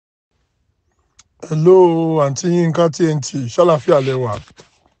Hello, Aunty Yinka TNT. Ṣàlàáfíà lẹ́wà.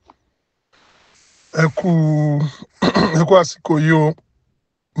 Ẹ kú ẹ kú àsìkò yìí o.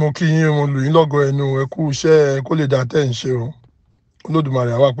 Mo kí yín, mo lù yín lọ́gọ ẹnu. Ẹ kú iṣẹ́ kó lè dá tẹ́ ń ṣe o.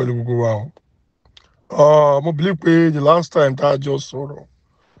 Olódùmarè á wà pẹ̀lú gbogbo wa o. Mo believe pé the last time tá a jọ sọ̀rọ̀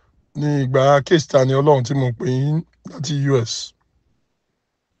ní ìgbà case ta ni Ọlọ́run tí mo pè yín láti US.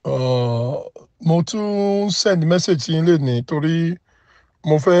 Mo tún send message yín lénìí torí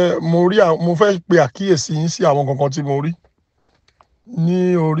mo fẹ́ pe àkíyèsí yín sí àwọn kankan tí mo rí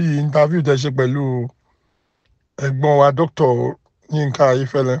ní orí interview tẹ́ ṣe pẹ̀lú ẹ̀gbọ́n wa Dr. Yinka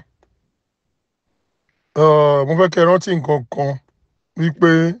Ayefele. Mo fẹ́ kẹ́ rántí nǹkan kan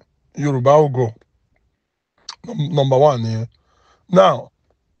wípé Yorùbá ò gọ̀, number one nìyẹn. Now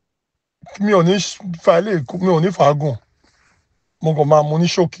mi ò ní fàágùn, mo kàn máa mú ní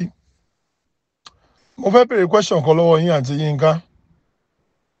ṣókí. Mo fẹ́ béèrè question kan lọ́wọ́ yín àti Yinka.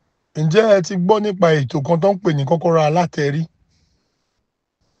 Ǹjẹ́ ẹ ti gbọ́ nípa ètò kan tó ń pè ní kọ́kọ́rọ́ alátẹ̀rí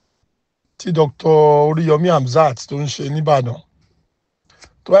tí Dr. Oríyọmí Hamzat tó ń ṣe nìbàdàn?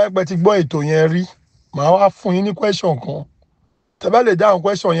 Tó bá yẹ pé ti gbọ́ ètò yẹn rí, màá wá fún yín ní question kan. Tẹ́ bá lè dáhùn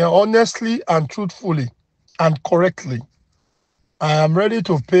question yẹn honestly and truthfully and correctly, I am ready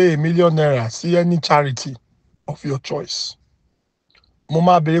to pay ₦1 million sí any charity of your choice. Mo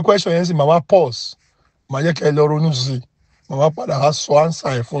máa béèrè question yẹn sì màá wá pause, màá jẹ́ kẹ́ ẹ lọ ronú sí i, màá wá padà wá sọ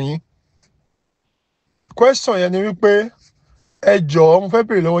answer ẹ̀ fún yín. Question yẹn ni wípé ẹ jọ̀ọ́ mo fẹ́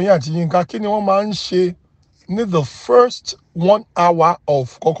béèrè lọ́wọ́ yín àti Yinka, kí ni wọ́n máa ń ṣe ní the first 1 hour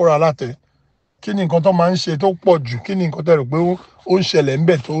of kọ́kọ́rọ́ alátẹ? Kí ni nǹkan tó máa ń ṣe tó pọ̀ jù? Kí ni nǹkan tẹ́ rò pé ó ń ṣẹlẹ̀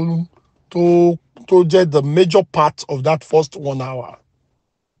ńbẹ̀ tó jẹ́ the major part of that first 1 hour?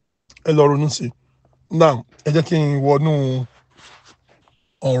 Ẹ lọ ronú sí i. Now ẹ jẹ́ kí n wọnú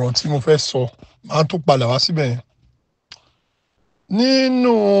ọ̀rọ̀ tí mo fẹ́ sọ, màá tún padà wá síbẹ̀ yẹn.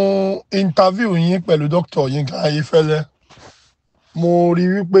 Nínú interview yín pẹ̀lú Dr. Yinka Ayefele, mo rí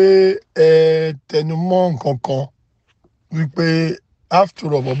wípé ẹ tẹnumọ́ nǹkan kan wípé after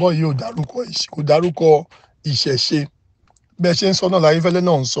all bọ̀bọ́ yìí kò dárúkọ ìṣẹ̀ṣe. Bẹ́ẹ̀ ṣe ń sọ náà l'Ayefele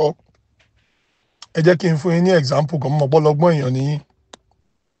náà ń sọ. Ẹ jẹ́ kí n fún yín ní example kan, mọ̀ bọ́lọ́gbọ́n èèyàn nìyí.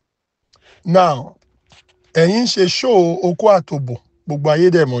 Now ẹ̀yin ń ṣe show Oko Àtòbò, gbogbo ayé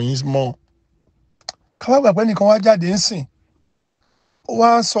dẹ̀ mọ̀ yín mọ́. Ká wá gbà pé nìkan wá jáde ń sìn, ó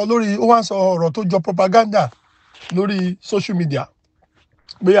wá ń sọ ọ̀rọ̀ tó jọ propaganda lórí social media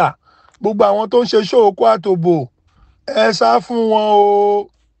pé gbogbo àwọn tó ń ṣe show Oko Àtòbò ẹ sá fún wọn o,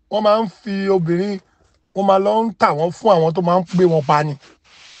 wọ́n máa ń fi obìnrin, wọ́n máa lọ ń tà wọ́n fún àwọn tó máa ń gbé wọn pa ni.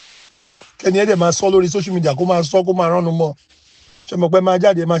 Kẹ́ni ẹ̀ dẹ̀ máa sọ lórí social media, kó máa sọ, kó máa ránu mọ́. Ṣé mo pé máa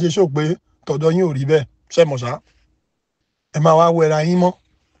jáde máa ṣe show pé tọ̀dọ̀ yín ò rí bẹ́ẹ̀? Ṣé mo ṣá? Ẹ máa wá wẹra yín mọ́.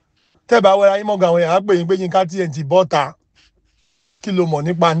 Tẹ́ bá wẹra yín mọ́ gan, àwọn èèyàn á pè yín pé Yinka TNT bọ́ta. Kí ló mọ̀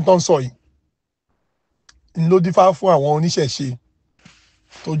nípa ní tó ń sọ yìí? Ń ló dífá fún àwọn oníṣẹ̀ṣe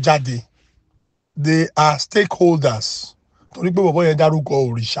tó jáde. They are stakeholders. Torí pé bọ̀bọ́ yẹn dárúkọ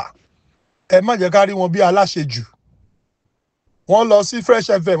òrìṣà. Ẹ má jẹ́ ká rí wọn bí aláṣejù. Wọ́n lọ sí Fresh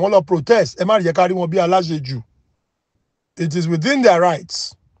FM, wọ́n lọ protest. Ẹ má jẹ́ ká rí wọn bí aláṣejù. It is within their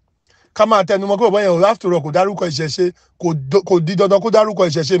rights. Ká máa tẹnumọ́ pé bọ̀bọ́ yẹn after all kò dárúkọ ìṣẹ̀ṣe, kò di dandan kó dárúkọ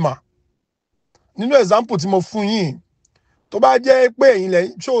ìṣẹ̀ṣe mà. Nínú example tí mo fún yín, tó bá jẹ́ pé ẹ̀yin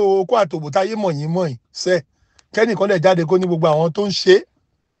lẹ̀ show Oko Àtòbò táyé mọ̀ yín sẹ́, kẹ́nìkan dẹ̀ jáde kó ní gbogbo àwọn tó ń ṣe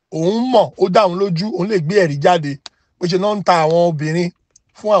òun mọ̀, ó dá òun lójú, òun lè gbé ẹ̀rí jáde pé ṣe náà ń ta àwọn obìnrin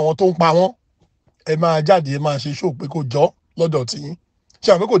fún àwọn tó ń pa wọ́n. Ẹ máa jáde, ẹ máa ṣe show pé kò jọ́ lọ́dọ̀ tí yín.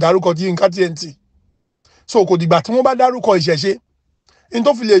 Ṣé àwọn pé kò dárúkọ tí Yinka TNT? So kò dìgbà tí wọ́n bá dárúkọ ìṣẹ̀ṣe, in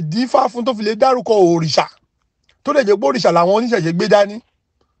tó fi lè dífá fún, tó fi lè dárúkọ òrìṣà, tó lè jẹ́ pé òrìṣà làwọn oníṣẹ̀ṣe gbé dání.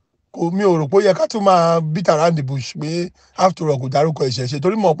 Mi ò rò pé ó yẹ ká tún máa beat around the bush pé after all kò dárúkọ ìṣẹ̀ṣe,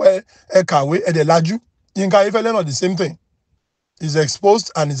 torí mọ̀ pé ẹ kàwé, ẹ dẹ̀ lajú. Yinka Ayefele náà the same thing. Is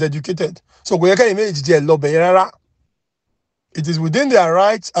exposed and is educated. So kò yẹ kẹ́yìn méjì tiẹ̀ lọ bẹ̀yẹn rárá. It is within their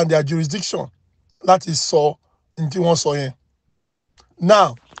rights and their jurisdiction láti sọ ní tí wọ́n sọ yẹn.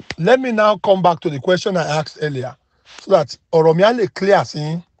 Now, let me now come back to the question I asked earlier so that ọ̀rọ̀ mi á lè clear sí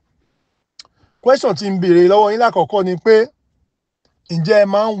yín. Question tí ń béèrè lọ́wọ́ yín lákọ̀ọ́kọ́ ni pé ǹjẹ́ ẹ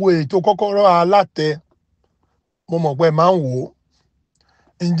máa ń wo ètò kọ́kọ́rọ́ alátẹ? Mo mọ̀ pé ẹ máa ń wò ó.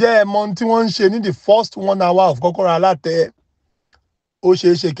 Ǹjẹ́ ẹ mọ ohun tí wọ́n ń ṣe ní the first 1 hour of kọ́kọ́rọ́ alátẹ? Ó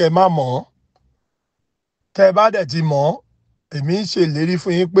ṣeé ṣe kẹ́ ẹ má mọ̀ ọ́. Tẹ́ ẹ bá dẹ̀ ti mọ̀ ọ́, èmi ń ṣèlérí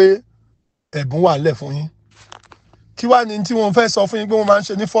fún yín pé ẹ̀bùn wà nílẹ̀ fún yín. Kí wá ni tí wọ́n fẹ́ sọ fún yín pé wọ́n máa ń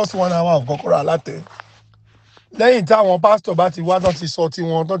ṣe ní first 1 hour of kọ́kọ́rọ́ alátẹ? Lẹ́yìn táwọn pásítọ̀ bá ti wá, tán ti sọ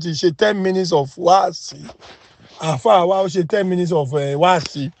tiwọn, tán ti ṣe 10 minutes of wáàsí. Àfáà wa ó ṣe 10 minutes of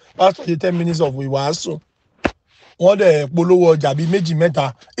wáàsí. Pásítọ̀ ṣe 10 minutes of ìwàásù. wọ́n dẹ̀ polówó ọjà bíi méjì mẹ́ta.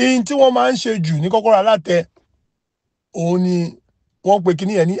 Ihun tí wọ́n máa ń ṣe jù ní Kọ́kọ́rọ́ Alátẹ òun ni wọ́n pe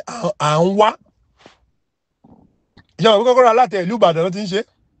kíní yẹn ní à ń wá. Ìjọba pé Kọ́kọ́rọ́ Alátẹ ìlú Ìbàdàn ló ti ń ṣe.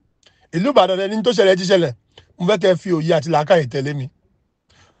 Ìlú Ìbàdàn ẹni tó ṣẹlẹ̀ ti ṣẹlẹ̀. Mo fẹ́ kẹ́ fi òye àti làákàyè tẹ̀lé mi.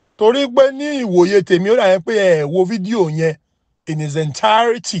 Torí pé ní ìwòye tèmi ó dà yẹn pé ẹ wo fídíò yẹn in its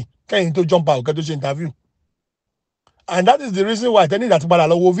entirety kẹ́yìn tó jump out kẹ́ tó ṣe interview. And that is the reason why tẹ́ni ìdàtí padà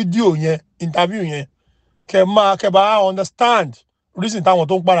lọ wo fídíò yẹn interview yẹn kẹ́ bá understand reason táwọn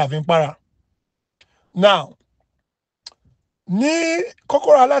tó ń para fi ń para. Now ní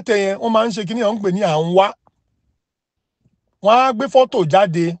Kọ́kọ́rọ́ Alátẹ yẹn wọ́n máa ń ṣe kíní àwọn ń pè ní à ń wá. Wọ́n á gbé fọ́tò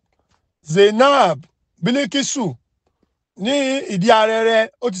jáde. Zainab Bilikisu ní ìdí arẹrẹ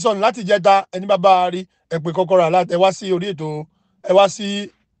ó ti sọnù láti jẹta ẹni bàbá rí ẹ pé Kọ́kọ́rọ́ Alátẹ wá sí orí ètò ẹ wá sí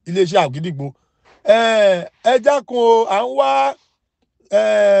iléeṣẹ́ Àgídìgbò. Ẹ jákun o à ń wá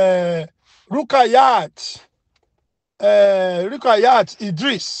Rukayat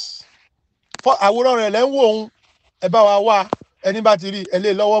Idris àwòrán rẹ̀ lẹ́ ń wò ó ẹ bá wa wá ẹni bá ti rí ẹ lé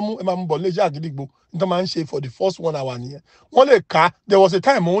lọ́wọ́ mú ẹ máa mú bọ̀ iléeṣẹ́ Àgídìgbò nítorí máa ń ṣe for the first 1 hour nìyẹn. Wọ́n lè kà there was a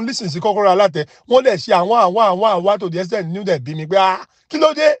time òun listen sí Kọ́kọ́rọ́ Alátẹ wọ́n lè ṣe àwọn to the extent new dẹ̀ bí mi pé kí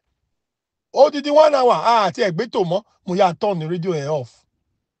ló dé odidi 1 hour àti ẹ̀gbẹ́ tó mọ́ mo yà turn the radio ẹ̀ off.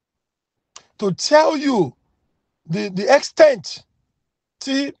 To tell you the extent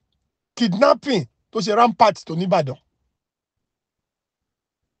tí kidnapping tó ṣe rampart tó ní Ìbàdàn.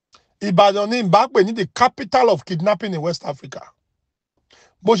 Ìbàdàn ní ìbá pè ní the capital of kidnapping in West Africa.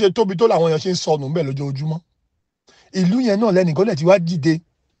 Bó ṣe tóbi tó làwọn èèyàn ṣe ń sọnù ńbẹ̀ lójoojúmọ́. Ìlú yẹn náà lẹ́nìkan lẹ̀ tí wá dìde.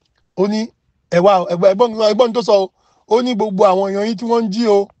 Ó ní ẹ̀gbọ́n tó sọ ó ní gbogbo àwọn èèyàn yín tí wọ́n ń jí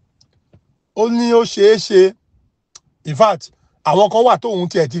o. Ó ní ó ṣeé ṣe. In fact, àwọn kan wà tóun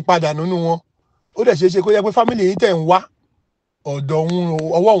tiẹ̀ ti padà nínú wọn. Ó dẹ̀ ṣeé ṣe kó yẹ pé family yín tẹ̀ ń wá ọ̀dọ̀ òun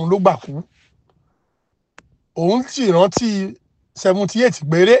ọwọ́ òun ló gbà kú. Òun sì rántí 78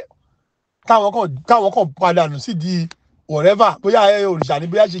 péré táwọn kan padà nù sí di whatever bóyá òrìṣà ni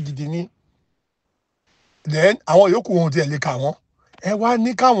bóyá ṣe gidi ni. Then àwọn yòókù ohun tiẹ̀ lè kà wọ́n. Ẹ wá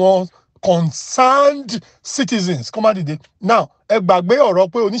ní káwọn concerned citizens kọ́ má dìde. Now ẹ gbàgbé ọ̀rọ̀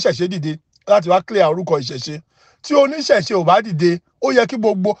pé oníṣẹ̀ṣe dìde láti wá clear orúkọ ìṣẹ̀ṣe. Tí oníṣẹ̀ṣe ò bá dìde ó yẹ kí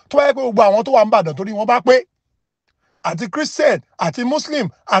gbogbo tó bá yẹ pé gbogbo àwọn tó wà ní Ìbàdàn torí wọ́n bá pé àti Christian àti Muslim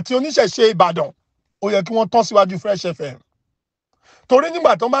àti oníṣẹ̀ṣe Ìbàdàn ó yẹ kí wọ́n tán síwájú Fresh FM. Torí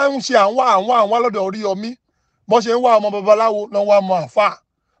nígbà tó máa ń ṣe àwọn lọ́dọ̀ Oríyọmí bó ṣe ń wá ọmọ babaláwo náà wá ọmọ àfáà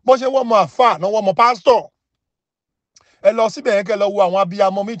bó ṣe ń wá ọmọ àfáà náà wá ọmọ pásítọ̀. Ẹ lọ síbẹ̀ yẹn kẹ́ lọ wo àwọn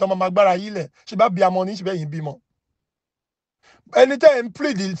abiyamọ míì tó máa gbára yín lẹ̀ ṣe bá abiyamọ ní ṣe yín bímọ. Ẹni tẹ́ ń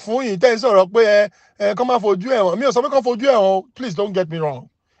plead fún yín tẹ́ ń sọ̀rọ̀ pé kán máa fojú ẹ̀wọ̀n mi ò sọ pé kán fojú ẹ̀wọ̀n please don't get me wrong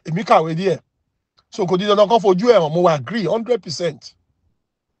èmi kàwé díẹ̀ so kò di dandan kán fojú ẹ̀wọ̀n mo agree 100%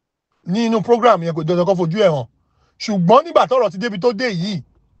 ní inú program yẹn kò di dandan kán fojú ẹ̀wọ̀n ṣùgbọ́n nígbà tọ́rọ̀ ti débi tó dé yìí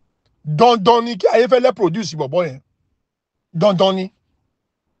dandan ni kí Ayéfẹ́lẹ́ produce bọ̀bọ̀ yẹn dandan ni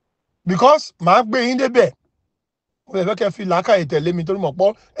because màá gbé yín débẹ̀ mo lè fẹ́ kẹ́ fi làákàyè tẹ̀lé mi torí mọ̀ pọ́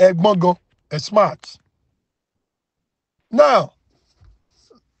ẹ gbọ́n gan ẹ smart. Now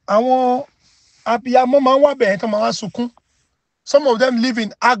àwọn abiyamọ máa ń wá bẹ̀rẹ̀ tán máa wá sunkún some of them live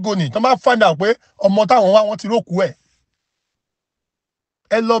in agony tán máa find out pé ọmọ táwọn wá wọn ti rókú ẹ̀.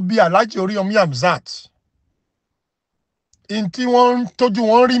 Ẹ lọ bí Alhaji Oríyọmí Hamzat in tí wọ́n tójú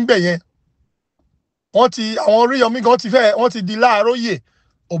wọn rí ń bẹ̀ yẹn àwọn Oríyọmí gan wọ́n ti di Láàróyè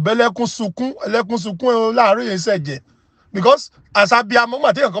òbẹ́lẹ́kún sunkún Láàróyè ṣẹ̀jẹ̀ because àṣàbíamọ mà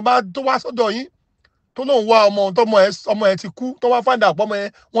téèyàn kan bá tó wá sọ́dọ̀ yín tó lóun wá ọmọ ẹ ti kú tó wá find out pé ọmọ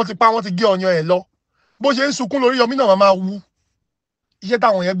ẹ wọ́n ti pa wọ́n ti gé ọyàn ẹ̀ lọ bó ṣe ń sunkún lóríyọmí náà máa wú iṣẹ́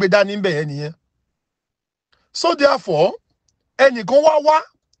táwọn yẹn gbé dání ń bẹ̀ yẹn nìyẹn. So therefore ẹnìkan wá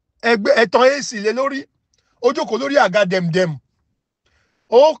ẹgbẹ́ ẹ̀tàn AC lé lórí ó jókòó lórí àga dẹ̀mdẹ̀m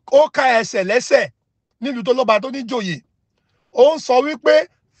ó ká ẹsẹ̀ lẹ́sẹ̀ nílùú tó lọ́ba tó níjòyè ó ń sọ wípé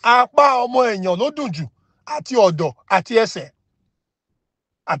apá ọmọ èèyàn ló dùn jù àti ọ̀dọ̀ àti ẹsẹ̀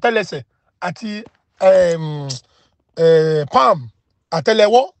àtẹ́lẹsẹ̀ àti palm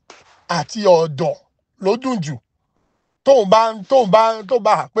àtẹ́lẹwọ́ àti ọ̀dọ̀ ló dùn jù tóun bá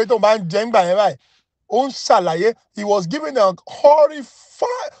ń jẹ ńgbà yẹn báyìí ó ń ṣàlàyé he was given a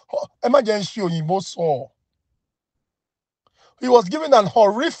horrified ẹ má jẹ́ ń ṣe òyìnbó sọ he was given an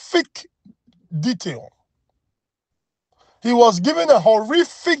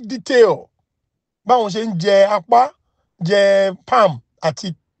horrific detail báwọn ṣe ń jẹ apá jẹ palm àti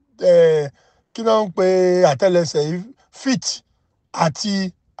kí ló ń pe àtẹ́lẹsẹ̀ feet àti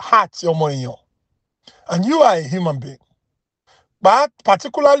heart ọmọ èèyàn and you are a human being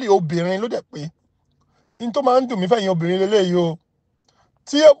particularly obìnrin ló dẹ̀ pé n tó máa ń dùn mí fẹ̀yìn obìnrin lélẹ́yìí o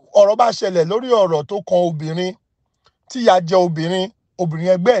tí ọ̀rọ̀ bá ṣẹlẹ̀ lórí ọ̀rọ̀ tó kan obìnrin tí ìyà jẹ obìnrin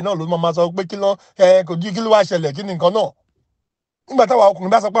ẹgbẹ́ ẹ̀ náà ló máa sọ pé kí ló wá ṣẹlẹ̀ kí ni nǹkan náà. Nígbà táwa ọkùnrin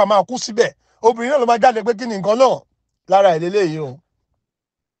bá sọ pé a máa kú síbẹ̀, obìnrin náà ló máa jáde pé kí ni nǹkan náà. Lára ìlélẹ́yìí o.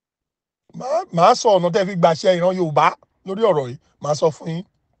 Màá sọ ọ̀nà tẹ́ fi gbàṣẹ ìran Yorùbá lórí ọ̀rọ̀ yìí, màá sọ fún yín.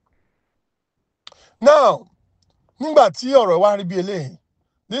 Now, nígbà tí ọ̀rọ̀ wá rí bí eléyìí,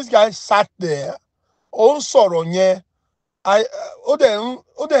 this guy sat there, ó ń sọ̀rọ̀ yẹn,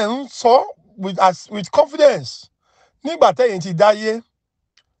 ó dẹ̀ ń sọ with confidence. Nígbà tẹ́yìn ti dáyé,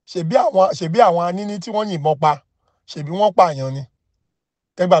 ṣebí àwọn aníní tí wọ́n yìnbọn pa, ṣebí wọ́n pààyàn ni.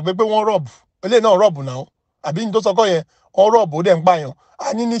 Ẹ gbàgbé pé wọ́n rọ̀bù, eléyìí náà rọ̀bù náà, àbí ní tó sọkọ́ yẹn, wọ́n rọ̀bù ó dẹ̀ ń pààyàn.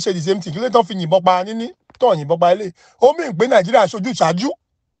 Aníní ṣe the same thing, kí ló tán fi yìnbọn pa aníní, tó yìnbọn pa eléyìí. Ó mì pé Nàìjíríà ṣojú ṣáájú,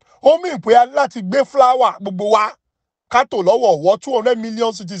 ó mì pé láti gbé fúláwà gbogbo wa ká tò lọ́wọ́ ọ̀wọ́ 200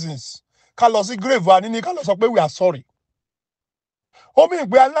 million citizens ká lọ sí grave aníní ká lọ sọ pé we are sorry. Ó mì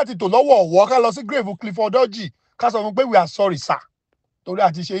pé láti tò lọ́wọ́ ọ̀wọ́ ká lọ sí grave Clifford Orji ká sọ fún pé we are sorry sir. Torí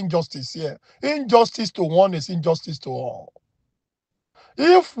àti ṣe injustice here. Injustice to one is injustice to all.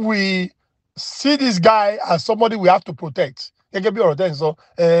 If we see this guy as somebody we have to protect, gẹ́gẹ́ bí ọ̀rọ̀ tẹ́ ń sọ,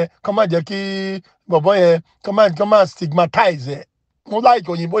 kàn má jẹ́ kí bọ̀bọ́ yẹn kàn má stigmatize ẹ̀. Mo like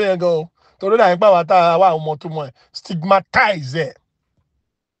òyìnbó yẹn gan o. Torí náà nípa àwa ọmọ tó mọ̀ ẹ́, stigmatize ẹ̀.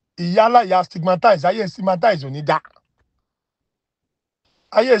 Ìyálàyà stigmatize, ayé stigmatize ò ní dá.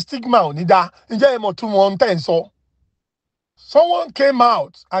 Ayé stigma ò ní dá. Ǹjẹ́ ẹ mọ̀ tó mọ̀ ń tẹ́ ń sọ? Someone came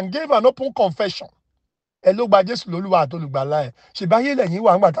out and gave an open confession. Ẹ ló gba Jésù lólúwa àti olùgbàlà ẹ̀. Ṣèbáyé lẹ́yìn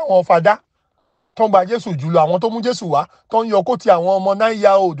wà nígbà táwọn fadá tó ń gba Jésù jùlọ, àwọn tó mú Jésù wá tó ń yọ kó ti àwọn ọmọ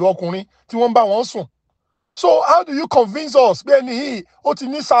 9-year-old ọkùnrin tí wọ́n ń bá wọn sùn. So how do you convince us pé ẹni yìí ó ti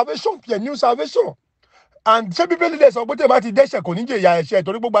ní salvation, a new salvation? And ṣé Bíbélì lè sọ pé tèmi bá ti dẹ́ṣẹ̀ kò ní jìyà ẹ̀ṣẹ̀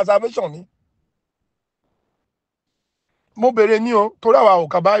torí gbogbo salvation ni? Mo bèrè ní o, torí àwa ò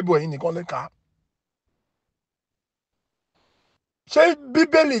ka Bible ẹ̀yin nìkan lè kà á. Ṣé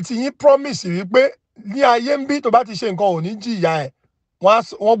Bíbélì ti yín promise wípé ní ayé ń bí tó bá ti ṣe nǹkan ò ní jìyà ẹ̀,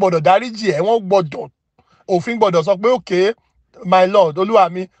 wọ́n gbọ́dọ̀ dáríjì ẹ̀, wọ́n gbọ́dọ̀, òfin gbọ́dọ̀ sọ pé okay my lord olúwa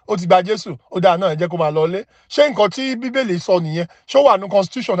mi ó ti gba Jésù, ó dáa náà ẹ jẹ́ kó máa lọ lé. Ṣé nǹkan tí Bíbélì sọ nìyẹn? Ṣé ó wà ní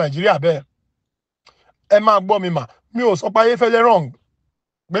constitution Nàìjíríà bẹ́ẹ̀? Ẹ máa gbọ́ mi mà, mi ò sọ pé Ayéfẹ́lẹ́ wrong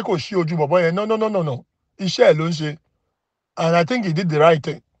pé kò ṣí ojú bọ̀bọ́ yẹn, no. Iṣẹ́ ẹ̀ ló ń ṣe, and I think he did the right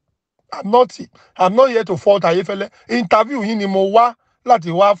thing. I'm not here to fault Ayéfẹ́lẹ́. Interview yín ni mo wá láti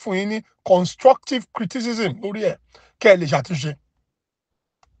wá fún yín ní constructive criticism lórí ẹ̀ kẹ́ ẹ lè ṣàtúnṣe.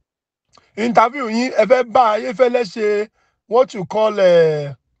 Interview yín ẹ fẹ́ bá Ayéfẹ́lẹ́ ṣe what you call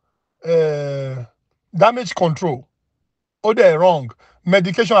damage control. Ó dẹ̀ wrong.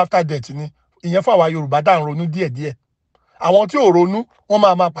 Medication after death ni. Ìyẹn fún àwa Yorùbá tá à ń ronú díẹ̀díẹ̀. Àwọn tí ò ronú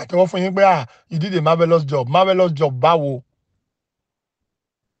wọ́n máa pàtẹ́wọ́ fún yín pé you did a marvelous job. Marvelous job báwo?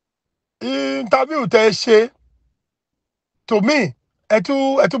 Interview tẹ́ ṣe to me ẹ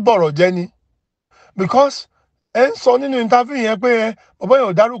tún bọ̀rọ̀ jẹ́ ni, because ẹ ń sọ nínú interview yẹn pé bàbá yẹn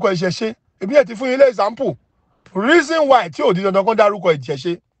ò dárúkọ ìṣẹ̀ṣe. Èmi ẹ̀ ti fún yín lé example reason why tí ò di dandan kan dárúkọ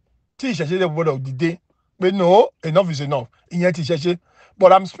ìṣẹ̀ṣe tí ìṣẹ̀ṣe lè gbọ́dọ̀ dìde pé no, enough is enough, ìyẹn ti ìṣẹ̀ṣe.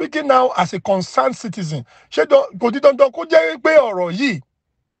 But I'm speaking now as a concerned citizen. Ṣé kò di dandan kó jẹ́ pé ọ̀rọ̀ yìí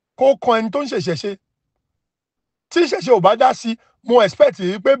kó kan ẹni tó ń ṣẹ̀ṣẹ̀ṣe? Tí ìṣẹ̀ṣe ò bá dá sí, mo expect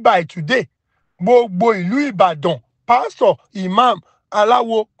pé by today gbogbo ìlú Ìbàdàn pastor, imam,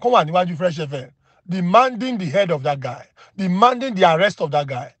 aláwo kan wà níwájú Fresh FM demanding the head of that guy, demanding the arrest of that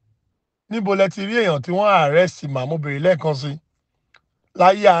guy. Níbo lẹ ti rí èèyàn tí wọ́n arrest mà? Mo bèrè lẹ́ẹ̀kan sí.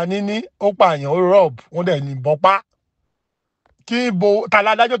 Láyé Aníní ó pààyàn, ó rob, wọ́n dẹ̀ yìnbọn pa. Kí bo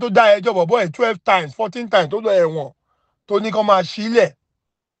tàládájọ́ tó dá ẹjọ́ bọ̀bọ́ ẹ̀ 12 times 14 times tó lọ ẹ̀wọ̀n tó ní kán máa sílẹ̀.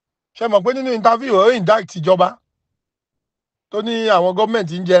 Ṣé mọ̀ pé nínú interview ó indict ìjọba tó ní àwọn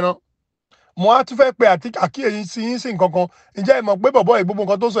gọ́ọ̀mẹ̀ntì ń jẹran? Mo á tún fẹ́ pe àkíyèsí yín sí nǹkan kan. Ǹjẹ́ ẹ mọ̀ pé bọ̀bọ́ ẹ̀ gbogbo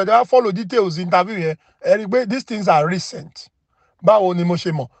nǹkan tó sọ ẹ̀ dá follow details interview yẹn ẹ rí i pé these things are recent. Báwo ni mo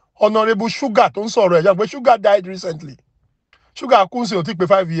ṣe mọ̀? Honourable Sugar tó ń sọ̀rọ̀ ẹ̀ jẹ́ pé Sugar died recently. Sugar kú sí ò tí pé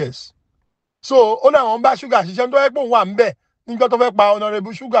 5 years. So ó láwọn bá Sugar ṣiṣẹ́ tó yẹ pé òun wà ń bẹ̀ níjọ́ tó fẹ́ pa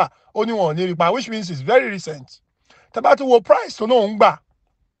Honourable Sugar, ó ní wọn ò ní rí pa, which means it's very recent. Tẹ́ bá tún wo price tó náà ń gbà,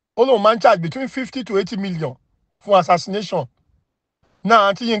 ó lóun máa ń charge between 50 to 80 million fún assassination.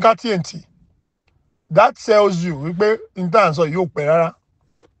 Náà àti Yinka TNT, that tells you wípé intan sọ yóò pẹ́ rárá.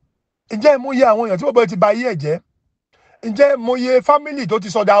 Ǹjẹ́ mo yẹ àwọn èèyàn tí bọ̀bọ́ ti ba ayé ẹ̀ jẹ́? Ǹjẹ́ mo yẹ family tó ti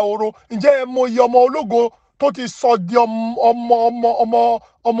sọ dahoro? Ǹjẹ́ mo yẹ ọmọ ológo tó ti sọ di ọmọ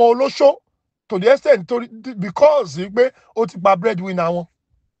olóṣó to the extent because pé ó ti pa breadwinner wọn?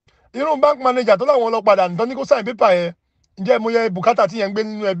 Irú bank manager tó láwọn lọ padà nìkan ní kó sign paper yẹn. Ǹjẹ́ mo yẹ bùkátà tí yẹn ń gbé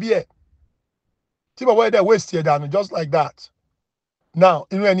nínú ẹbí ẹ̀ tí bọ̀bọ́ ẹ̀ dẹ̀ waste ẹ̀ dànù just like that? Now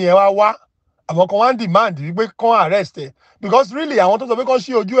inú ẹni ẹ̀ wá àwọn kan wá ń demand wípé kán arrest ẹ̀ because really àwọn tó sọ pé kán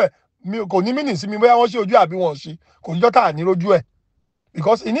ṣí ojú ẹ̀ kò ní mínì sí mi bóyá wọ́n ṣí ojú àbí wọn ò ṣí kò ní jọ́tà ní lójú ẹ̀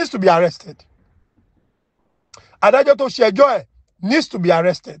because he needs to be arrested. Adájọ́ tó ṣe ẹjọ́ ẹ̀ needs to be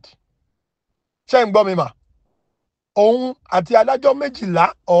arrested. Ṣé ń gbọ́ mi mà? Òun àti adájọ́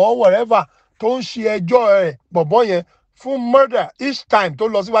 12 or whatever tó ń ṣe ẹjọ́ ẹ̀ bọ̀bọ́ yẹn fún murder each time tó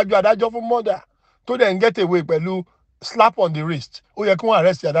lọ síwájú adájọ́ fún murder tó dẹ̀ ń get away pẹ̀lú slap on the wrist. Ó yẹ kí wọ́n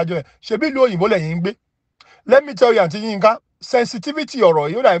arrest adájọ́ ẹ̀. Ṣebí ìlú òyìnbó lẹ́yìn ń gbé. Let me tell you, Aunty Yinka, sensitivity ọ̀rọ̀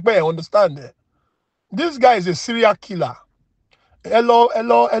yóò dà pé ẹ understand it. This guy is a serial killer. Ẹ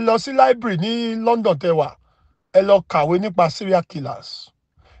lọ sí library ní London tẹwà. Ẹ lọ kàwé nípa serial killers.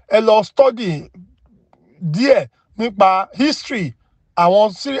 Ẹ lọ study díẹ̀ nípa history àwọn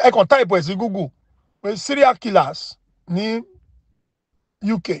ẹ kàn type ẹ̀ sí Google pé serial killers ní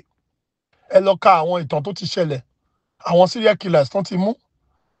UK. Ẹ lọ ka àwọn ìtàn tó ti ṣẹlẹ̀ àwọn serial killers tán ti mú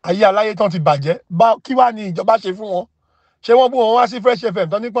ayé aláyé tán ti bàjẹ́ kí wá ní ìjọba ṣe fún wọn. Ṣé wọ́n bú wọn wá sí Fresh FM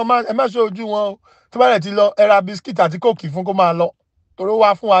tán nípa ẹ má ṣe ojú wọn o tó bá rẹ̀ ti lọ ẹ ra biskit àti kóòkì fún kó máa lọ torí ó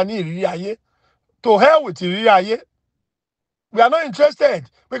wá fún wa ní ìrírí ayé. To hell with ìrírí ayé. We are not interested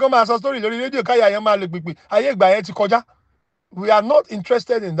pé kó máa sọ story lórí rédíò káyà yẹn máa lè pèpè ayé ìgbà yẹn ti kọjá. We are not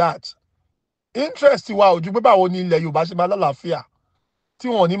interested in that. Interest wa ò ju pé báwo ni ilẹ̀ Yorùbá ṣe máa lálàáfíà tí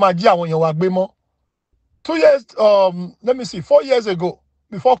wọn ò ní máa jí àwọn èèyàn wa gbé mọ́. 2 years, let me see, 4 years ago,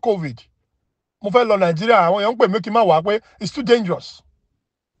 before COVID, mo fẹ́ lọ Nàìjíríà, àwọn èèyàn ń pè mí kí n má wá pé it's too dangerous.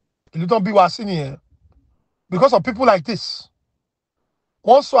 Ìlú tán bí wa sí nìyẹn. Because of people like this.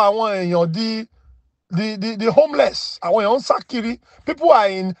 Wọ́n sọ àwọn èèyàn the homeless, àwọn èèyàn ń sá kiri. People are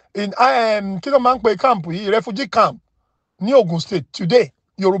in kí ló máa ń pe camp yìí, refugee camp ní Ogun State today,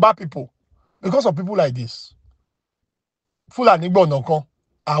 Yoruba people, because of people like this. Fúlàní gbọ̀nà kan,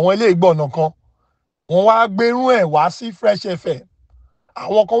 àwọn ilé ìgbọ̀nà kan, wọ́n wá gbérú ẹ̀ wá sí Fresh FM.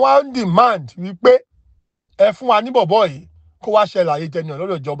 Àwọn kan wá ń demand wípé ẹ fún wa ní bọ̀bọ̀ yìí kó wá ṣẹlàyé tẹnu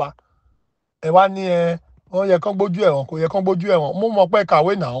lọ́dọ̀ ìjọba. Ẹ wá ní wọ́n yẹ kán gbójú ẹ̀wọ̀n kò yẹ kán gbójú ẹ̀wọ̀n. Mo mọ̀ pé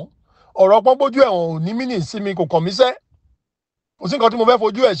kàwé náà. Ọ̀rọ̀ pọ́n gbójú ẹ̀wọ̀n ò ní mínì sí mi kò kàn mí sẹ́. Kò sí nǹkan tí mo fẹ́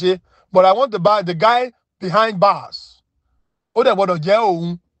fojú ẹ̀ ṣe, but I want the guy behind bars. Ó dẹ̀ gbọ́dọ̀ jẹ́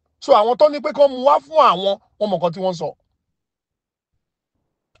òun. So àwọn tó ní pé kán mú wá fún àwọn wọn mọ̀ nǹkan tí wọ́n sọ.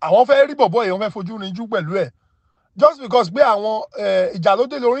 Àwọn fẹ́ rí bọ̀bọ̀ yìí wọ́n fẹ́ fojú rinjú pẹ̀lú ẹ̀. Just because pé àwọn ìjà ló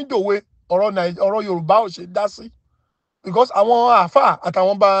dé lórí ìdòwe ọ̀rọ̀ Yorùbá ò ṣe dá sí. Because àwọn àfà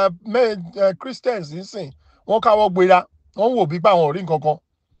àtàwọn Christians nísìn wọ́n káwọ́ gbéra wọ́n wò bí pé àwọn ò rí nǹkan kan.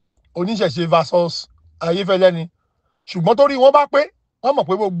 Oníṣẹ̀ṣe versus Ayéfẹ́lẹ́ ni. Ṣùgbọ́n torí wọ́n bá pé wọ́n mọ̀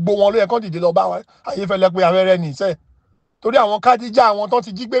pé gbogbo wọn ló yẹ kán dìde lọ bá Ayéfẹ́lẹ́ pé afẹ́rẹ́ ní ìṣe. Torí àwọn Kádíjà àwọn tán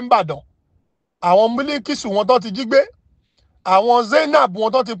ti jí gbé ń Ìbàdàn. Àwọn Mílíkìsù wọn tán ti jí gbé. Àwọn Zainab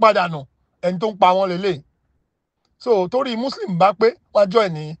wọn tán ti padà nù. Ẹni tó ń pa wọn lélẹ̀. So torí Muslim bá pé wọ́n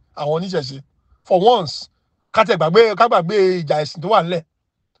join ní àwọn oníṣẹ̀ṣe. For once, ká gbàgbé ìjà ẹ̀sìn tó wà nílẹ̀.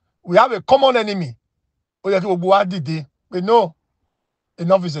 We have a common enemy. Ó yẹ kí gbogbo wa dìde pé no,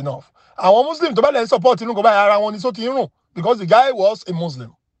 enough is enough. Àwọn Muslim tó bá lè support inú kò bá ara wọn ni só ti ń rùn because the guy was a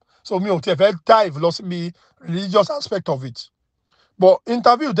Muslim. So mi ò tiẹ̀ fẹ́ dive lọ síbi religious aspect of it. But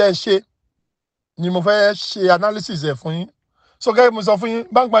interview tẹ́ ẹ ṣe ni mo fẹ́ ṣe analysis ẹ̀ fún yín. So gẹ́gẹ́ mo sọ fún yín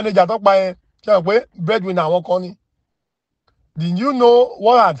bank manager tó pa ẹ ṣe hàn pé breadwinner àwọn kan ni. Did you know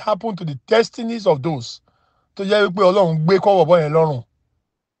what had happened to the destinies of those tó jẹ́ wípé Ọlọ́run gbé kọ́ bọ̀bọ́ yẹn lọ́rùn?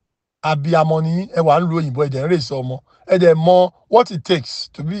 Abiyamọ ni ẹ wà ń lu òyìnbó ẹ̀dẹ̀ ń rèé ọmọ ẹ̀dẹ̀ mọ what it takes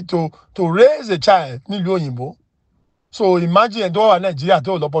to raise a child nílùú òyìnbó. So imagine ẹ̀ tó wà Nàìjíríà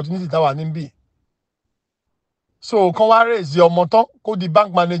tó lọ opportunity táwa níbí. So kán wá raise ọmọ tán kó di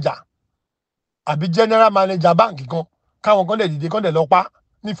bank manager àbí general manager bank kan káwọn kan lè dìde kan lè lọ pa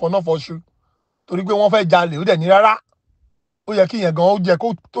ní fọnáfọṣù torí pé wọ́n fẹ́ jalè ó dẹ̀ ní rárá. Ó yẹ kí yẹn gan ó yẹ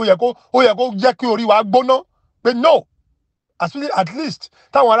kó jẹ́ kí orí wa gbóná pé no. At least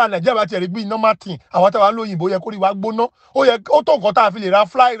táwọn ará Nàìjíríà bá ti rí bí normal thing àwọn táwọn lóyìnbó yẹ kó rí wa gbóná. Ó tó nǹkan tá a fi lè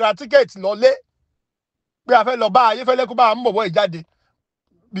ra ticket lọlé pé a fẹ́ lọ bá Ayéfẹ́lẹ́ kó bá a mú bọ̀bọ̀ ìjáde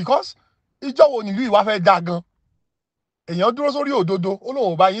because ìjọ wo nílùú ìwà fẹ́ dáa gan. Èèyàn dúró sórí òdodo ó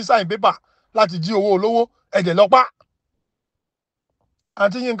lóun ò bá yín sign paper láti jí owó olówó ẹ̀jẹ̀ lọ́pàá.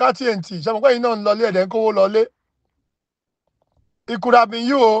 Àǹtí Yinka TNT ṣe mọ̀ pé yín náà ń lọlé ẹ̀dẹ̀ ń kówó lọlé. Ìkúra bí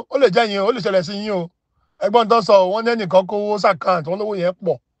yín o ó lè jẹ́ yín o ó lè ṣẹlẹ̀ sí yín o. Ẹgbọ́n tó sọ wọ́n ní ẹnìkan kówó sàkáǹtì wọ́n lówó yẹn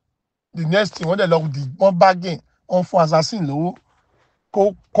pọ̀. The next thing wọ́n dẹ̀ lọ wọ́n bargain wọ́n fún assassin lówó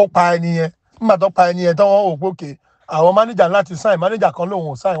kó pa ẹni yẹn. Nígbà tó pa ẹni yẹn tán wọ́n wò pé òkè àwọn manager láti sign manager kan lòun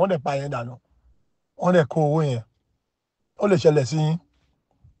ò sign wọ́n dẹ̀ pa yẹn dànù. Wọ́n dẹ̀ kó owó yẹn. Ó lè ṣẹlẹ̀ sí yín.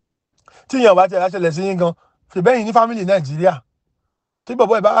 Tí ìyẹn ò bá tiẹ̀ ṣẹlẹ̀ sí yín gan ṣèbẹ́yìn ní family Nàìjíríà. Tí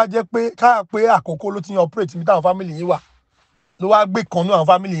bọ̀bọ̀ ìbá jẹ́ pé ká pé àkókò ló ti yan operate níbi táwọn family yín wà ló wá gbé kan náà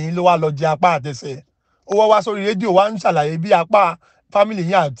family yín ló wá lọ jẹ apá àtẹsẹ̀ ó wá sórí rédíò wá ń ṣàlàyé bí apá family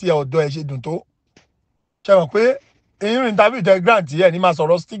yín àti ọ̀dọ́ ẹ̀ ṣe dùn tó ṣe mọ̀ pé irú interview tẹ grant ẹ̀ ní máa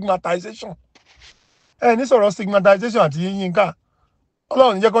sọ̀rọ̀ stigmatization ẹ̀ ní sọ̀rọ̀ stigmatization àti Yínká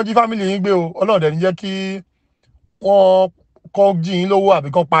ọlọ́run ní jẹ́ kó jí family yín gbé o ọlọ́run dẹ̀ ní jẹ́ kí wọ́n kọ́ jí yín lówó àbí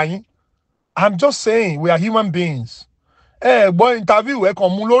kán pa yín. I'm just saying we are human beings. Gbọ́ interview ẹ kàn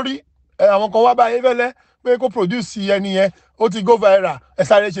mú lórí àwọn kan wá bá Ayefele pé kó produce ẹni yẹn ó ti go viral ẹ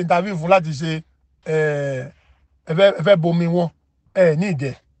sáré ṣe interview fún láti ṣe ẹ fẹ́ bomi wọn ní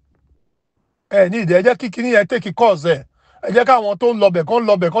ìdẹ ẹ jẹ́ kí kíní yẹn take course ẹ jẹ́ káwọn tó ń lọbẹ̀ kán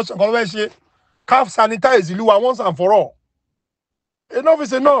fẹ́ ṣe ká sanitize ìlú wa once and for all. Enough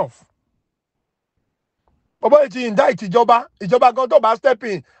is enough. Bọ́bọ́ ti indict ìjọba gan tó bá step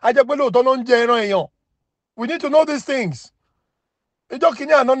in a jẹ́ pé lóòótọ́ ló ń jẹ ẹran èèyàn. We need to know these things. Ìjọ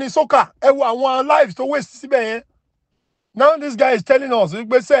kìíní àná ní soccer ẹ wo àwọn lives tó waste síbẹ̀ yẹn. Now this guy is telling us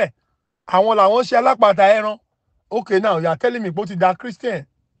wípé sẹ́ àwọn làwọn ṣe alápàtà ẹran. Okay now you are telling me pé ó ti da Christian.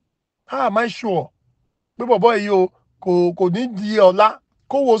 How am I sure? Pé bọ̀bọ́ yìí o kò ní di ọ̀la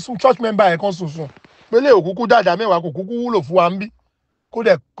kó wo church member ẹ̀ kan sùn pé lè òkúkú dáadáa mẹ́wàá kò kúkú wúlò fún wa ń bí kó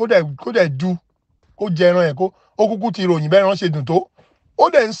dẹ̀ du kó jẹ ẹran ẹ̀ kó ó kúkú ti ròyìn bẹ́ẹ̀ rán ṣe dùn tó ó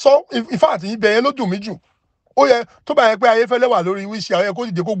dẹ̀ ń sọ ìfáàtì yín bẹ̀yẹn ló dùn mí jù ó yẹ tó bá yẹ pé Ayefele wà lórí wíṣẹ́ ó yẹ kó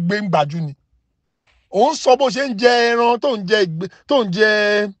dìde kó gbé ń gbàjú ni òun sọ bó ṣe ń jẹ ẹran tó ń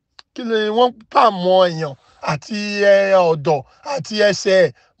jẹ kí ni wọ́n pàmò èèyàn àti ọ̀dọ̀ àti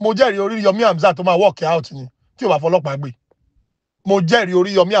ẹsẹ̀ mo jẹ́rìí Oríyọmí Hamzat tó máa work out ni tí ò bá fọlọ́pàá gbé mo jẹ́rìí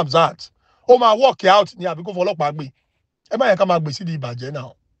Oríyọmí Hamzat ó máa work out ni àbí kó fọlọ́pàá gbé ẹ má yẹ ká máa gbé sídìí ìbàjẹ́ náà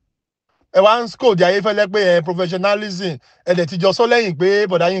ẹ wá ń scold Ayefele pé professionalism ẹ dẹ̀ ti jọ sọ lẹ́yìn pé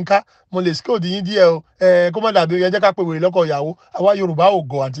bọ̀dá Yínká mo lè scold yín díẹ̀ o kó má dàbí ẹ jẹ́ ká pe wèrè lọ́kọ ìyàwó àwa Yorùbá ò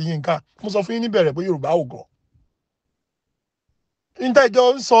gọ̀ àti Yínká mo sọ fún yín níbẹ̀rẹ̀ pé Yorùbá ò gọ̀. níta ìjọ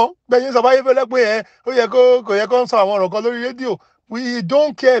ń sọ gbẹ̀yìn sọ fún Ayefele pé ó yẹ kò yẹ kó ń sọ àwọn ọ̀rọ̀ kan lórí rédíò we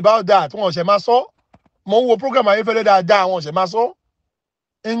don't care about that wọn ọ̀sẹ̀ máa sọ mo ń wo program Ayefele dáadáa àwọn ọ̀sẹ̀ máa sọ.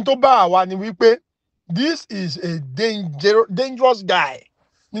 n tó bá àwa ni wípé this is a dangerous guy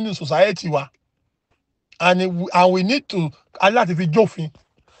nínú society wa and we need to aláti fi jófin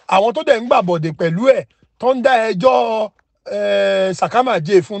àwọn tó dẹ̀ ń gbàbọ̀dẹ̀ pẹ̀lú ẹ̀ tó ń dá ẹjọ́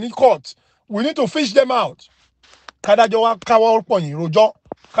sàkámàjẹ fún ní court we need to fish them out kádájọ́ wa káwọ́ pọ̀yìn rojọ́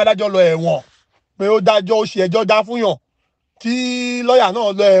kádájọ́ lọ ẹ̀wọ̀n pé ó dájọ́ ó ṣe ẹjọ́ dá fún yàn kí lọ́ọ̀yà náà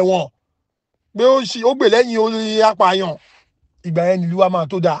lọ ẹ̀wọ̀n pé ó gbè lẹ́yìn orí apààyàn ìgbà yẹn nílùú wa máa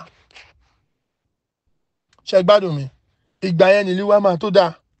tó dáa ṣe gbádùn mi ìgbà yẹn nílùú wa máa tó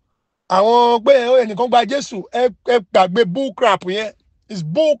dáa àwọn pé ẹnìkan gba Jésù ẹ gbàgbé bull crap yẹn is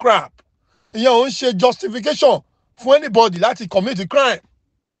bull crap ìyẹn ò ń ṣe justification fún anybody láti commit a crime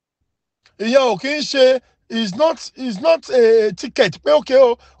ìyẹn ò kì í ṣe is not a ticket pé okay o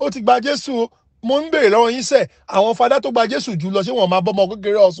ó ti gba Jésù o mo ń béèrè lọ́wọ́ yín sẹ́ àwọn fadá tó gba Jésù jù lọ ṣé wọ́n máa bọ́mọ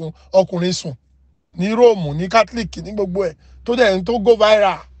kékeré ọkùnrin sùn ní Róòmù ní Catholic ní gbogbo ẹ̀ tó dẹ̀ tó go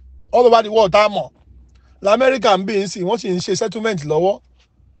viral all over the world tá a mọ̀ lamẹ́ríkà ń bí ń sìn wọ́n sì ń ṣe settlement lọ́wọ́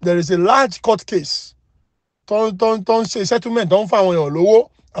there is a large court case tó ń ṣe settlement tó ń fa àwọn èèyàn lówó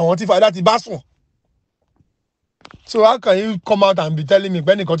àwọn tí fadá ti bá sùn. So how can you come out and be telling me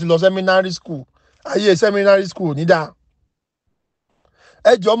pé ẹnìkan ti lọ seminary school ayé seminary school nídà.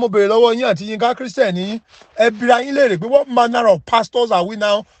 ẹ jọ̀ọ́ mo béèrè lọ́wọ́ yín àti Yínká Christian ní ẹ bira yín léèrè pé what manner of pastors are we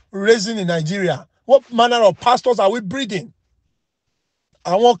now raising in Nigeria? What manner of pastors are we breeding?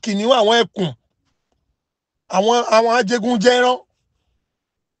 àwọn kìnìún àwọn ẹkùn àwọn ajégunjẹran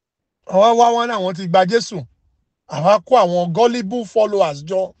àwọn wá wọn àwọn ti gba Jésù àwọn kó àwọn gullible followers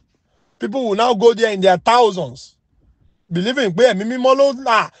jọ people will now go there in their thousands believing pé ẹ̀mí mímọ́ ló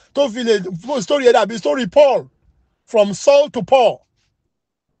là tó fi lè story ẹ̀ dàbí story Paul from Saul to Paul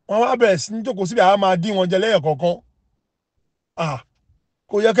wọ́n wá bẹ̀rẹ̀ sí ní jókòó síbi àwọn máa dín wọn jẹ lẹ́yìn kọ̀ọ̀kan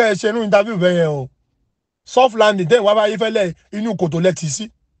kò yẹ kẹ́ ẹ ṣe inú interview bẹ́ẹ̀ yẹn o soft landing tẹ́ ìwà bá Ayefele inú kòtò lẹ́tì sí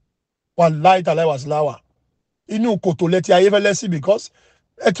wàláhì tàláhì wàsíláwà inú kòtò lẹ́tì Ayefele sí because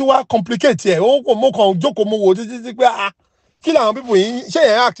ẹ tún wá complicate ẹ̀ ó kò mú kan jókòó mo wò títí pé kí làwọn pípò yìí ṣé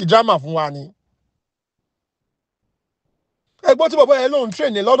yẹn act drama fún wa ni. ẹgbọ́n tí bàbá yẹn lòun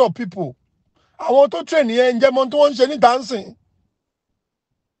train a lot of people àwọn tó train yẹn ń jẹ́ mọ́ tí wọ́n ń ṣe ní dancing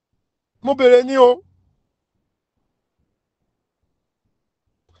mo bèrè ní o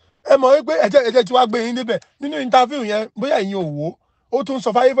ẹ mọ̀ wípé ẹ̀jẹ̀ tí wàá gbé yín níbẹ̀ nínú interview yẹn bóyá ẹ̀yin ò wò ó tún sọ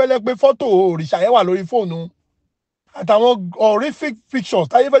f'Ayefele pé fọ́tò òrìṣà yẹn wà lórí fóònù àtàwọn horrific pictures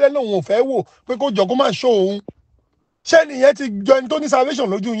t'Ayefele lòun ò fẹ́ wò pé kó jọ kó má show òun ṣé nìyẹn ti jọ ẹni tó ní salvation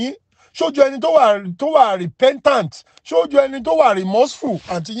lójú yín ṣójú ẹni tó wà repentant ṣójú ẹni tó wà remorseful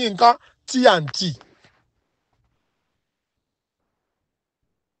àti Yinka TNT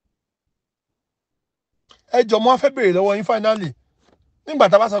ẹ jọ mo wá fẹ́ béèrè lọ́wọ́ yín finally nígbà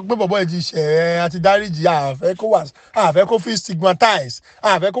tá a bá sọ pé bọ̀bọ́ ẹ̀ ti ṣẹ̀ ẹ́ àti dáríjì àfẹ́ kó fi stigmatize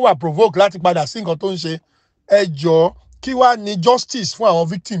àfẹ́ kó wà provoke láti padà sí nǹkan tó ń ṣe ẹ jọ kí wá ní justice fún àwọn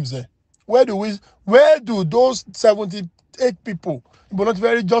victims ẹ̀ where do those 78 people ibo náà ti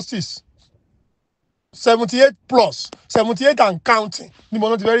fẹ́ rí justice 78 plus 78 and counting níbo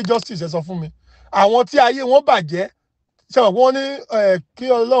náà ti fẹ́ rí justice ẹ sọ fún mi àwọn tí ayé wọn bàjẹ́ ṣe wọ́n ní kí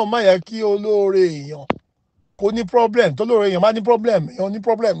Ọlọ́run má yẹ kí olóore èèyàn kò ní problem tó lóore èèyàn má ní problem èèyàn ní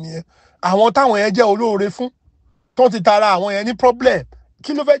problem nìyẹn àwọn táwọn yẹn jẹ́ olóore fún tó ti tara àwọn yẹn ní problem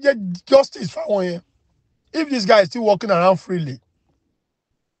kí ló fẹ́ jẹ́ justice fáwọn yẹn if this guy is still walking around freely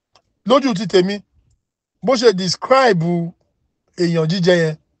lójú ti tèmi bó ṣe describe èèyàn jíjẹ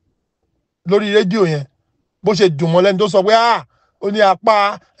yẹn lórí rédíò yẹn bó ṣe dùn mọ́ lẹ́nu tó sọ pé ó ní apá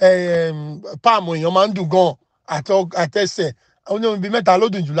páàmù èèyàn máa ń dùn gan àtẹsẹ̀ ó ní ibi mẹ́ta ló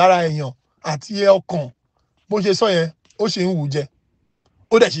dùn jù lára èèyàn àti ọkàn bó ṣe sọ yẹn ó ṣe ń wù jẹ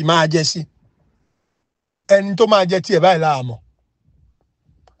ó dẹ̀ sì máa jẹ sí ẹni tó máa jẹ tiẹ̀ báyìí láàmọ̀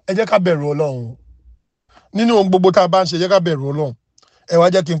ẹ jẹ́ ká bẹ̀rù Ọlọ́run nínú ohun gbogbo tá a bá ń ṣe jẹ́ ká bẹ̀rù Ọlọ́run ẹ wá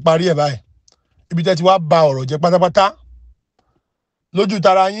jẹ́ kí n parí ẹ̀ báyìí ibi tẹ́ ti wá ba ọ̀rọ̀ jẹ́ pátápátá lójú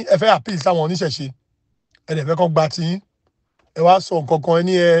tara yín ẹ fẹ́ appeal sáwọn oníṣẹ̀ṣe ẹ dẹ̀ fẹ́ kán gba tiyín ẹ wá sọ nǹkan kan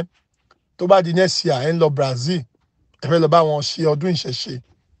ní tó bá di next year ẹ ń lọ Brazil ẹ fẹ́ lọ bá wọn ṣe ọdún ìṣẹ̀ṣe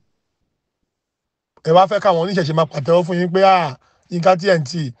ẹ wá fẹ́ káwọn oníṣẹ̀ṣe máa pàtẹ́wọ́ fún yín pé Yinka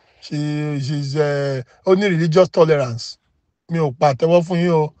TNT ó ní religious tolerance mi ò pàtẹ́wọ́ fún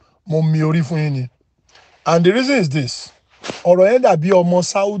yín o mo mi orí fún yín ni and the reason is this ọ̀rọ̀ yẹn dàbí ọmọ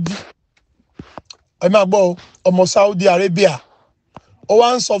Saudi ẹ máa gbọ́ ọmọ Saudi Arabia ó wá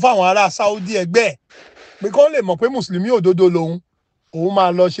ń sọ fáwọn ará Saudi ẹgbẹ́ ẹ̀ pé kó lè mọ̀ pé mùsùlùmí òdodo lòun òun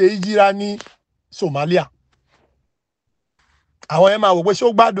máa lọ ṣe ìjírá ní Somalia àwọn yẹn máa wò pé ṣé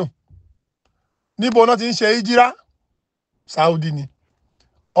ó gbádùn níbo náà ti ń ṣe ìjírá Saudi ni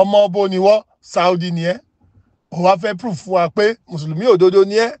ọmọ ọbọ ni wọ́ Saudi ni ẹ́ òun wá fẹ́ proof fún wa pé mùsùlùmí òdodo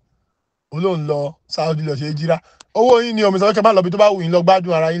ni ẹ́ òun ló ń lọ Saudi lọ ṣe ìjírá owó yín ni omi sọ pé má lọ bí tó bá wù yín lọ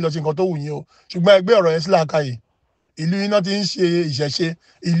gbádùn ara yín lọ ṣe nǹkan tó wù yín o ṣùgbọ́n ẹgbẹ́ ọ̀rọ̀ yẹn sí làákàyè ìlú yín náà ti ń ṣe ìṣẹ̀ṣe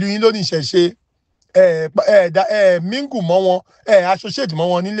ìlú yín ló ní ìṣẹ̀ṣe mingu mọ́ wọn associate mọ́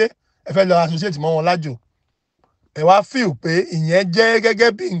wọn nílé ẹ fẹ́ lọ associate mọ́ wọn lájò ẹ wá feel pé ìyẹn jẹ́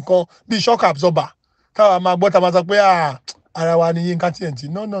gẹ́gẹ́ bí nǹkan bí shock absorber káwa máa gbọ́ ta máa sọ pé ara wa ni Yinka TNT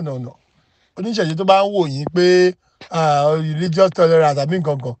no oníṣẹ̀ṣe tó bá ń wò yín pé religious tolerance àbí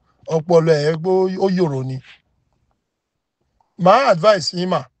nǹkan kan ọpọlọ ẹ̀ ó yòrò ni máa advice yín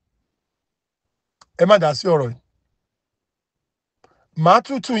mà ẹ má dá sí ọ̀rọ̀ yìí máa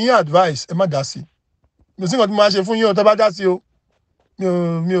tútù yín advice ẹ má dá sí mi ò sí nǹkan tí mo máa ṣe fún yín o tó bá dá sí o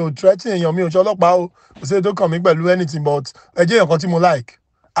mi ò threaten èèyàn mi ò ṣe ọlọ́pàá o kò sí èyí tó kàn mí pẹ̀lú anything but ẹ jẹ́ èèyàn kan tí mo like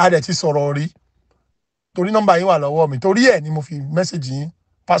a dẹ̀ ti sọ̀rọ̀ rí torí nọ́mbà yín wà lọ́wọ́ mi torí ẹ̀ ni mo fi message yín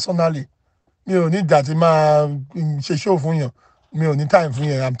personally mi ò ní ìdá tí máa ṣe show fún yàn mi ò ní time fún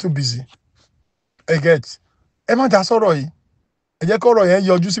yẹn I'm too busy ẹ get ẹ má dá sọ̀rọ̀ yìí ẹ jẹ́ kọ́rọ̀ yẹn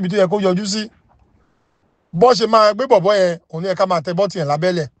yọjú síbi tó yẹ kó yọjú sí bọ́ ṣe máa gbé bọ̀bọ́ yẹn òun yẹ ká máa tẹ bọ́tì yẹn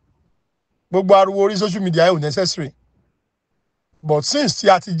lábẹ́lẹ̀ gbogbo ariwo orí social media yẹn ò necessary but since tí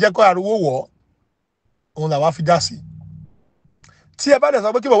a ti jẹ́ kó ariwo wọ̀ òun làwa fi dá sí tí ẹ bá dẹ̀ sọ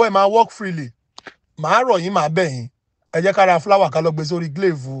pé kí bọ̀bọ́ yẹn máa work freely màá rọ̀ yín màá bẹ̀ yín ẹ jẹ́ ká ra flower ká lọ gbé sórí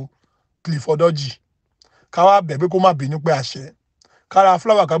glaive Clifford Orji ká wá bẹ̀ pé kó má bínú pé àṣẹ ká ra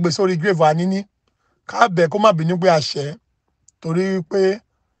flower ká gbé sórí glaive Anini ká bẹ̀ kó má bínú pé àṣẹ torí pé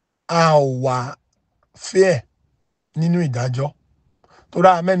a ò wà fair nínú ìdájọ́ torí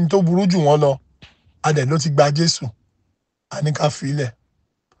àmẹ́ni tó burú jù wọ́n lọ adẹ̀ ló ti gba Jésù a ní ká fi ilẹ̀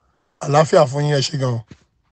àlàáfíà fún yín ẹ ṣé gan-an.